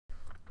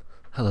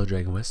Hello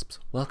Dragon Wisps,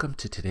 welcome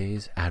to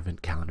today's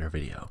Advent Calendar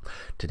video.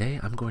 Today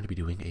I'm going to be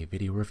doing a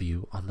video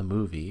review on the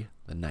movie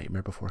The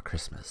Nightmare Before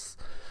Christmas.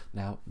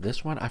 Now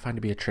this one I find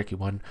to be a tricky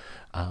one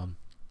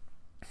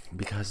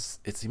because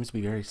it seems to be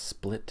very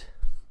split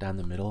down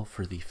the middle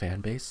for the fan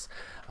base.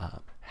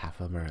 Half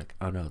of them are like,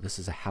 oh no, this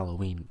is a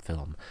Halloween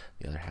film.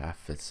 The other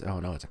half, it's, oh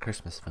no, it's a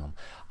Christmas film.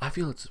 I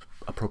feel it's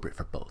appropriate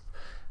for both.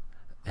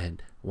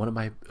 And one of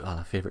my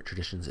favorite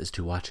traditions is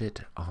to watch it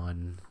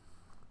on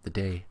the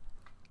day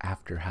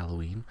after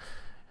Halloween,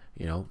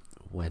 you know,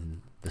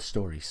 when the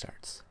story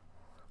starts.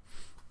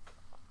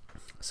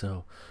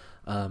 So,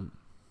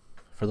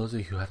 for those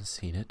of you who haven't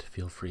seen it,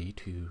 feel free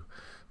to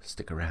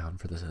stick around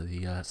for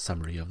the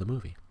summary of the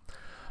movie.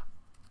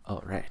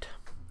 Alright,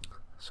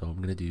 so I'm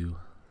going to do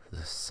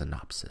the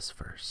synopsis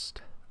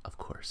first, of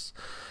course.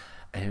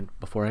 And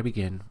before I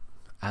begin,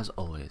 as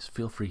always,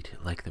 feel free to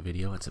like the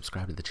video and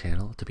subscribe to the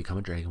channel to become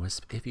a Dragon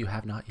Wisp if you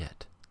have not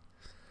yet.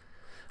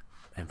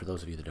 And for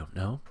those of you that don't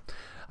know,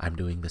 I'm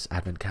doing this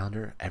Advent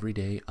calendar every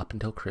day up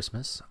until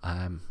Christmas.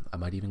 I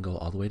might even go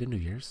all the way to New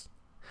Year's.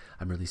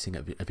 I'm releasing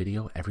a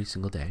video every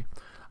single day.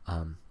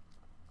 I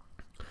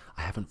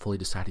haven't fully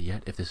decided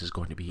yet if this is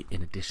going to be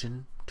in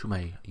addition to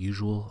my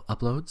usual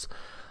uploads,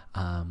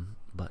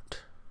 but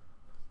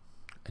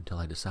until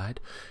I decide,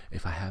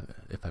 if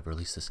I've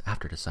released this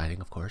after deciding,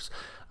 of course,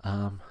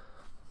 I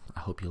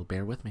hope you'll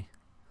bear with me.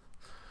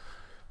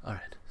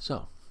 Alright,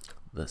 so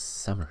the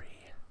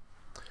summary.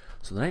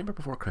 So the Nightmare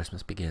Before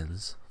Christmas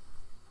begins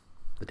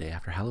the day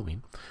after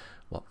Halloween.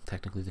 Well,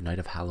 technically the night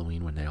of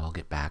Halloween when they all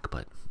get back,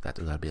 but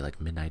that'll be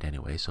like midnight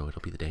anyway, so it'll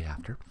be the day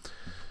after.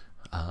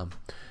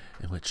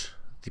 In which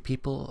the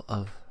people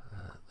of,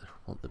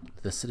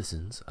 the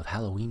citizens of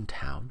Halloween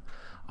Town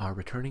are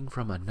returning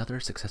from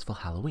another successful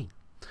Halloween.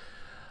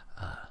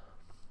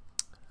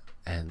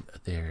 And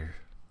their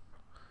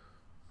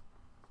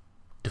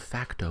de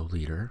facto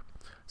leader,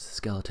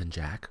 Skeleton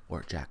Jack,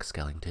 or Jack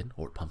Skellington,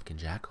 or Pumpkin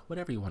Jack,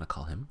 whatever you want to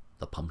call him,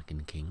 the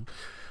Pumpkin King,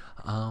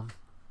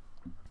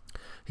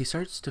 he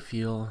starts to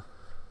feel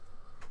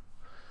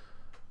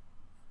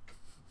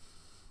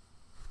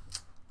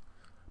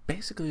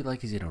basically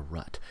like he's in a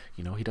rut.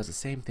 You know, he does the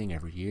same thing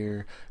every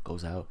year,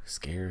 goes out,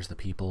 scares the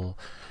people,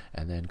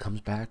 and then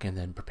comes back and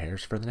then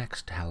prepares for the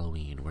next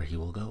Halloween where he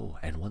will go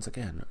and once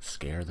again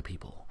scare the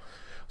people.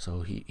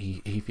 So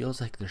he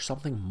feels like there's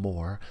something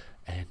more,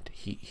 and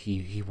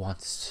he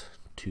wants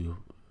to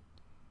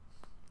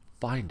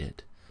find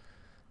it,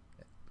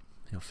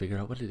 you know, figure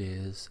out what it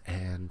is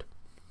and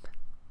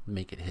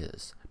make it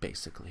his,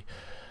 basically.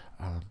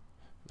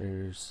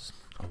 There's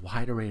a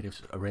wide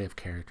array of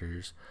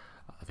characters,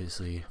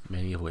 obviously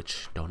many of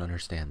which don't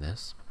understand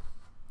this,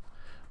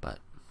 but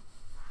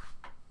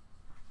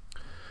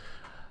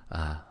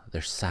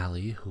there's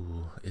Sally,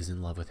 who is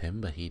in love with him,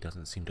 but he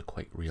doesn't seem to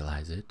quite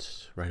realize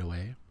it right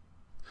away.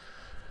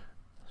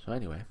 So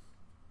anyway,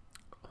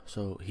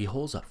 so he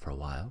holds up for a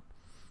while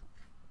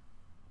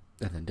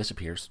and then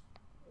disappears.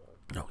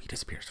 No, he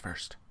disappears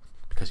first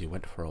because he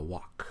went for a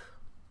walk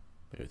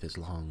with his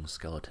long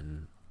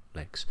skeleton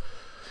legs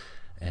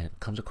and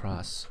comes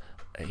across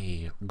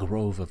a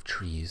grove of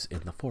trees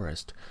in the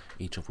forest,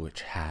 each of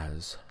which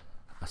has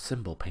a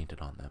symbol painted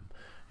on them.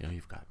 You know,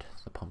 you've got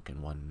the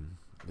pumpkin one,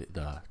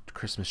 the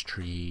Christmas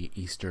tree,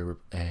 Easter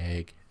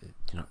egg,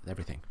 you know,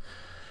 everything.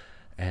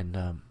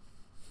 And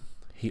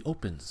he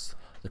opens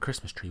the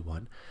Christmas tree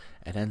one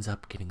and ends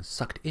up getting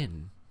sucked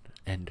in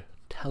and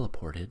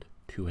teleported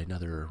to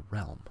another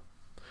realm,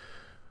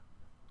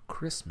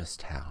 Christmas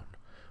Town,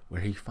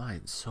 where he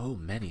finds so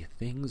many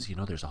things. You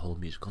know, there's a whole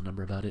musical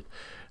number about it.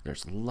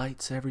 There's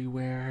lights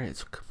everywhere.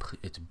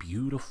 It's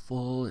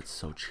beautiful. It's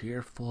so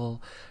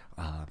cheerful.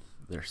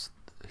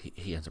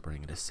 He ends up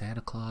bringing to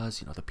Santa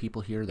Claus. You know, the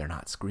people here, they're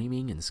not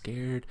screaming and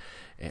scared,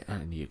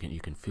 and you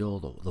can feel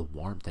the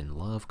warmth and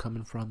love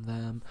coming from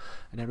them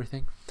and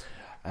everything.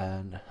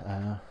 And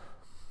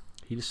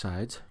he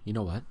decides, you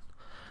know what,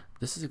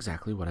 this is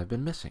exactly what I've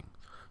been missing.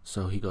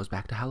 So he goes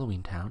back to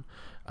Halloween Town,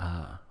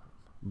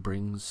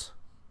 brings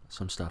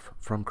some stuff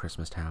from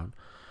Christmas Town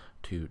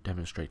to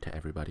demonstrate to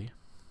everybody,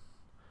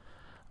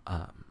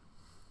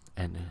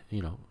 and,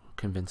 you know,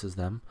 convinces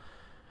them,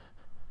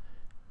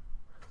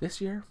 this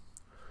year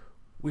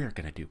we're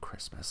gonna do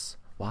Christmas.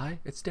 Why?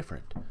 It's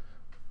different.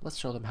 Let's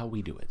show them how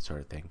we do it, sort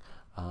of thing.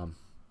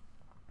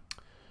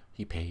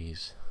 He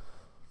pays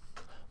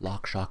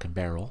Lock, Shock, and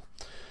Barrel,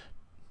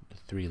 the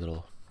three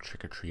little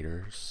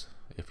trick-or-treaters,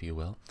 if you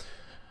will,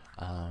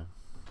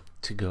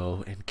 to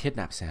go and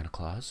kidnap Santa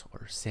Claus,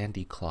 or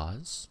Sandy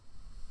Claus,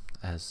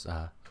 as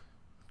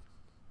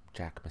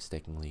Jack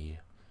mistakenly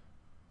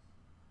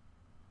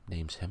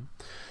names him.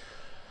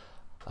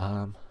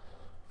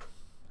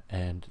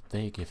 And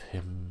they give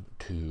him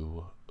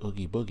to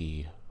Oogie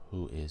Boogie,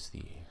 who is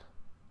the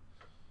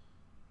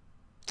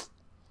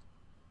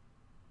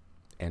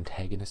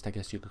antagonist, I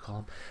guess you could call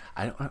him.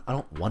 I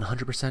don't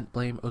 100%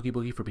 blame Oogie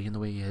Boogie for being the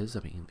way he is. I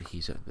mean,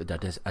 he's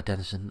a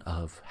denizen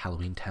of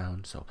Halloween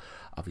Town, so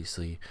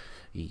obviously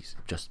he's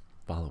just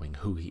following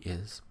who he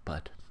is.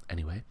 But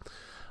anyway,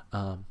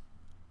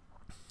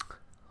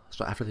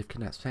 So after they've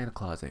kidnapped Santa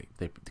Claus,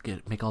 they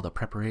make all the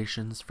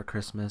preparations for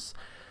Christmas,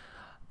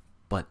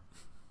 but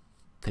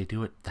they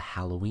do it the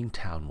Halloween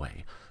Town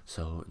way.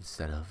 So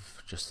instead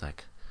of just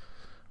like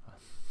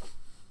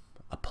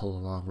a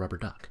pull-along rubber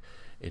duck,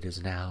 it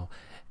is now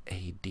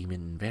a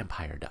demon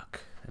vampire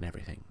duck and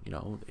everything. You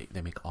know,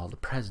 they make all the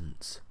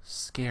presents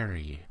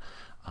scary,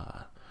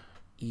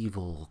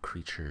 evil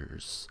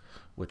creatures,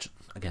 which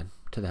again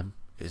to them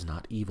is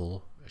not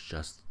evil. It's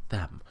just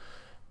them.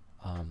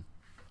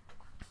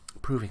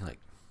 Proving like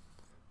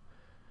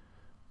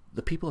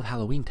the people of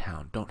Halloween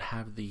Town don't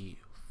have the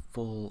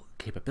full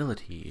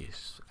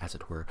capabilities, as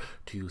it were,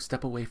 to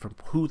step away from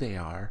who they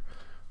are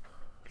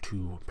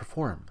to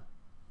perform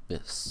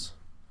this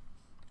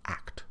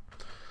act.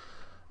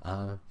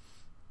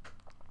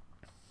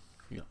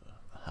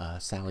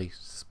 Sally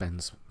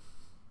spends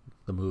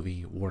the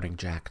movie warning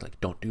Jack, like,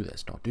 don't do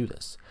this, don't do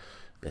this.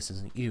 This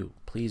isn't you.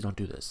 Please don't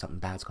do this. Something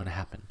bad's going to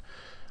happen.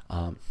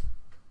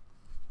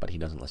 But he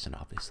doesn't listen,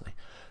 obviously.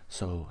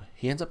 So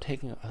he ends up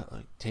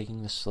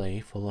taking the sleigh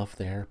full of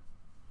their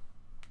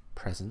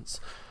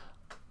presents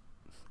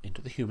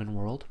into the human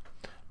world,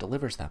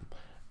 delivers them,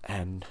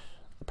 and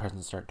the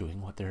presents start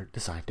doing what they're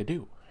designed to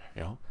do.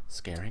 You know,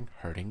 scaring,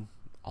 hurting,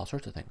 all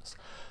sorts of things.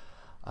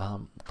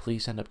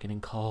 Police end up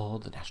getting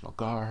called, the National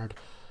Guard,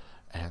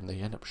 and they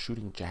end up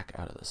shooting Jack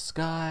out of the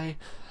sky.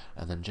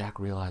 And then Jack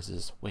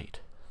realizes,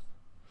 wait,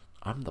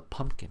 I'm the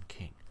Pumpkin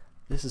King.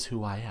 This is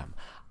who I am.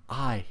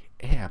 I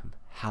am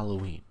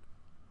Halloween.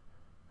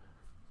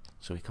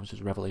 So he comes to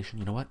his revelation,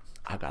 you know what?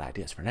 I've got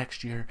ideas for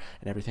next year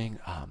and everything.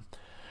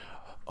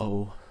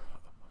 Oh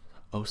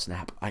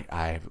snap!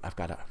 I've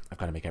got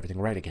to make everything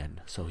right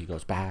again. So he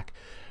goes back,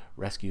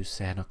 rescues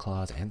Santa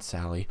Claus and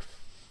Sally.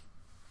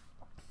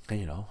 And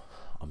you know,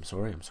 I'm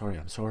sorry.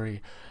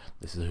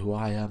 This is who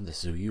I am.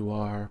 This is who you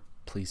are.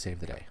 Please save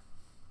the day.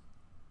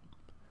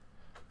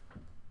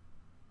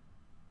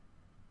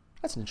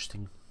 That's an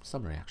interesting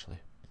summary, actually.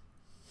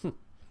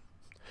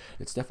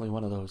 It's definitely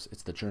one of those,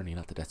 it's the journey,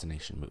 not the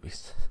destination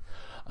movies.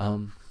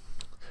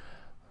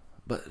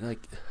 But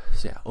like,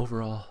 so yeah,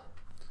 overall,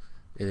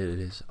 it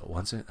is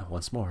once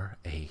more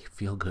a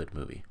feel-good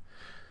movie.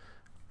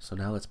 So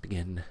now let's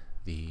begin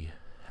the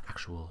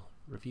actual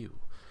review.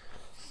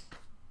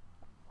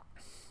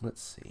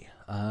 Let's see.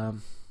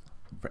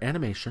 For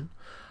animation,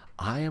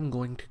 I am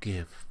going to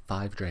give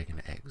 5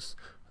 dragon eggs.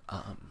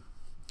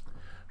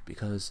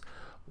 Because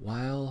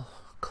while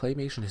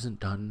claymation isn't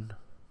done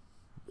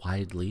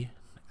widely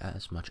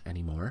as much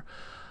anymore,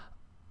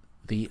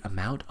 the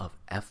amount of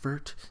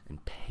effort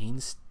and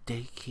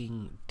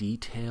painstaking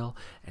detail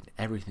and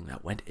everything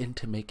that went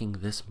into making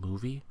this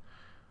movie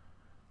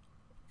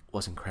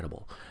was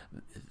incredible.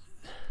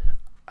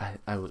 I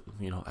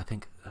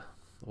think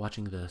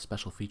watching the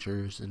special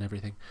features and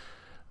everything,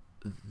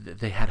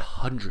 they had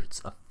hundreds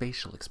of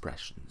facial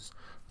expressions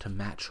to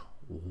match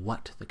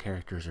what the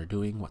characters are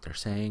doing, what they're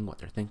saying, what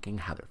they're thinking,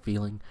 how they're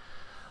feeling.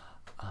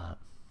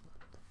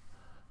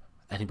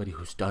 Anybody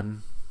who's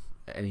done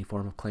any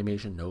form of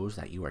claymation knows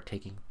that you are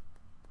taking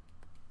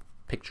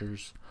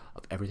pictures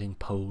of everything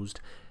posed,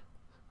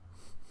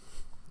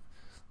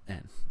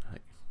 and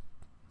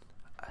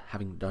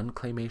having done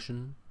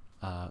claymation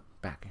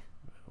back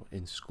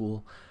in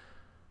school,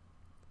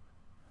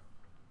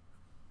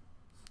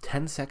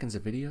 10 seconds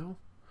of video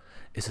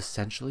is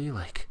essentially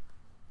like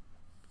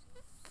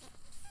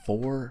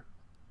 4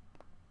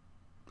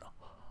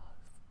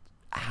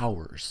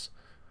 hours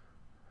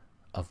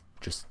of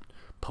just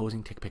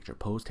posing, take picture,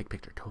 pose, take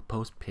picture,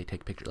 pose,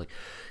 take picture. Like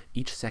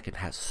each second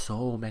has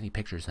so many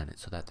pictures in it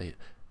so that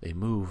they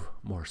move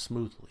more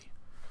smoothly.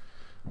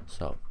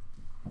 So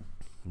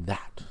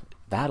that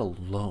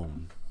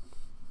alone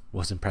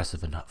was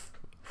impressive enough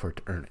for it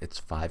to earn its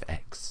 5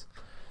 eggs.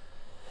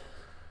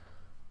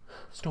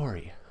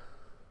 Story.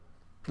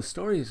 The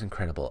story is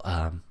incredible.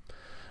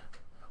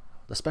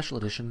 The special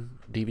edition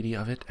DVD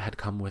of it had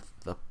come with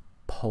the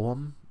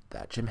poem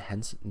that Tim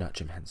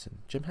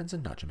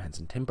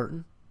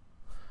Burton.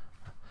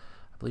 I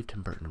believe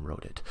Tim Burton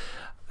wrote it.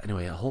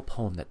 Anyway, a whole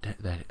poem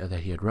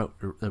that he had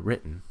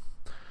written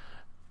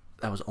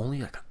that was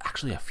only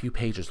actually a few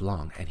pages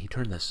long, and he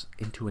turned this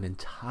into an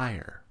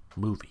entire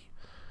movie.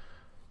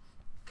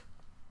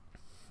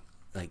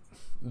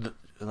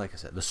 Like I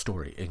said, the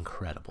story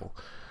incredible.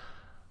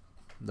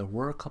 There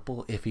were a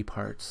couple iffy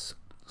parts,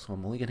 so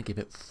I'm only going to give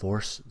it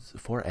 4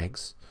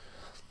 eggs.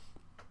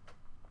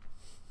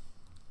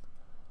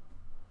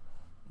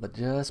 But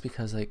just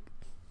because, like,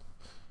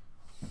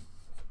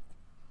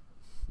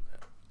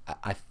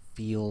 I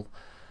feel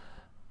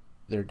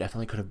there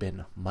definitely could have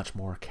been much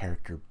more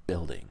character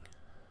building.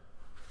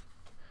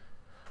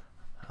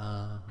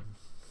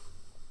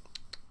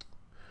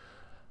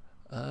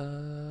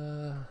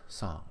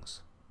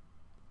 Songs.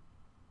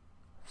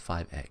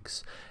 5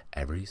 eggs.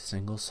 Every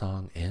single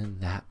song in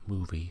that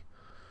movie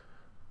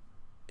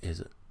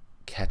is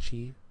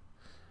catchy,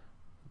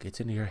 gets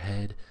into your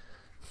head.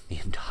 The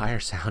entire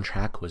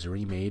soundtrack was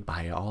remade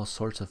by all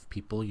sorts of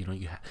people. You know,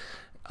 you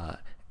had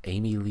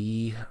Amy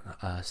Lee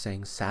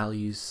sang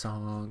Sally's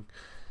song.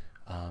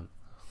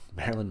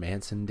 Marilyn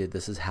Manson did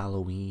This Is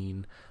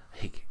Halloween.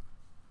 Like,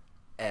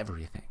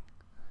 everything.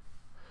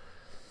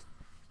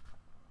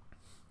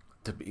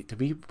 To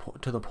be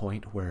to the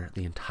point where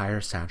the entire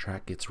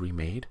soundtrack gets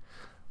remade,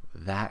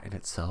 that in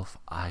itself,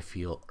 I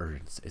feel,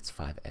 earns its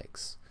 5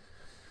 eggs.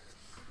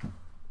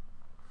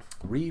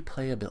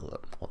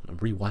 Replayability,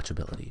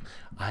 rewatchability,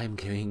 I'm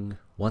giving,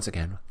 once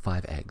again,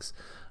 5 eggs.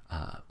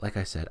 Like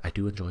I said, I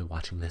do enjoy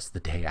watching this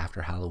the day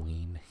after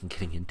Halloween and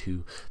getting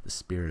into the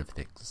spirit of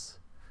things.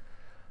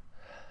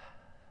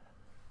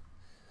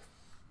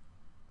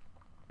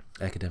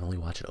 I could definitely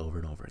watch it over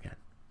and over again.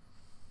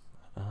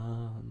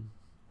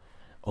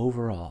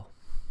 Overall,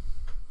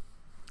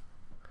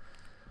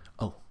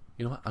 oh,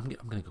 you know what? I'm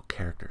gonna go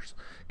characters,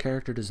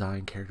 character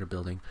design, character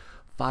building.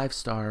 5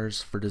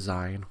 stars for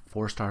design,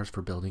 4 stars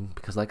for building,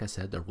 because like I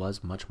said, there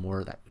was much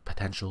more that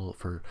potential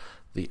for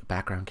the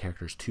background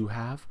characters to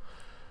have,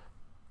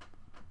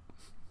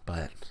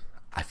 but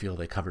I feel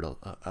they covered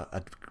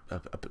a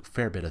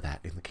fair bit of that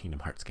in the Kingdom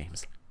Hearts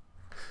games.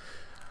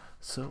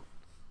 So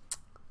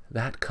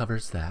that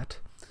covers that.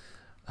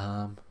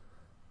 And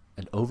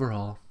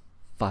overall,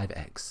 5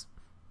 eggs.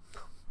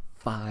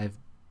 5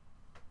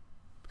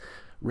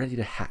 ready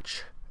to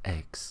hatch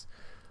eggs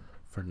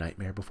for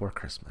Nightmare Before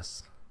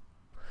Christmas.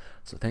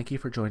 So thank you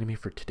for joining me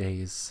for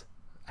today's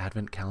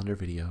Advent Calendar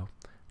video,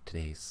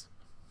 today's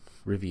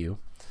review.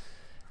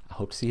 I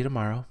hope to see you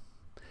tomorrow.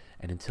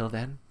 And until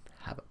then,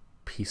 have a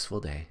peaceful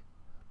day.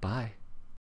 Bye.